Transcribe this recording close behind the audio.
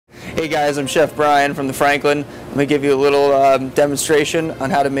Hey guys, I'm Chef Brian from the Franklin. I'm going to give you a little demonstration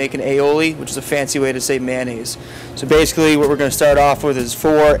on how to make an aioli, which is a fancy way to say mayonnaise. So basically what we're going to start off with is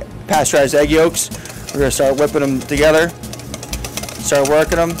 4 pasteurized egg yolks. We're going to start whipping them together, start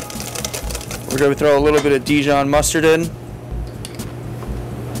working them. We're going to throw a little bit of Dijon mustard in.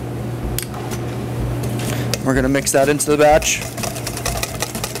 We're going to mix that into the batch.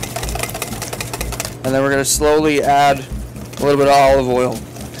 And then we're going to slowly add a little bit of olive oil.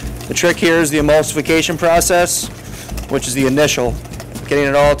 The trick here is the emulsification process, which is the initial, getting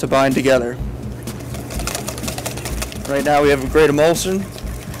it all to bind together. Right now we have a great emulsion,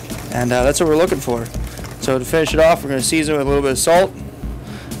 and that's what we're looking for. So to finish it off, we're going to season with a little bit of salt,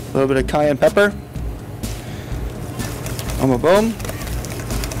 a little bit of cayenne pepper, boom,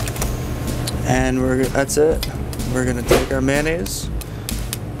 and that's it. We're going to take our mayonnaise,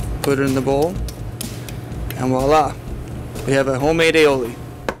 put it in the bowl, and voila, we have a homemade aioli.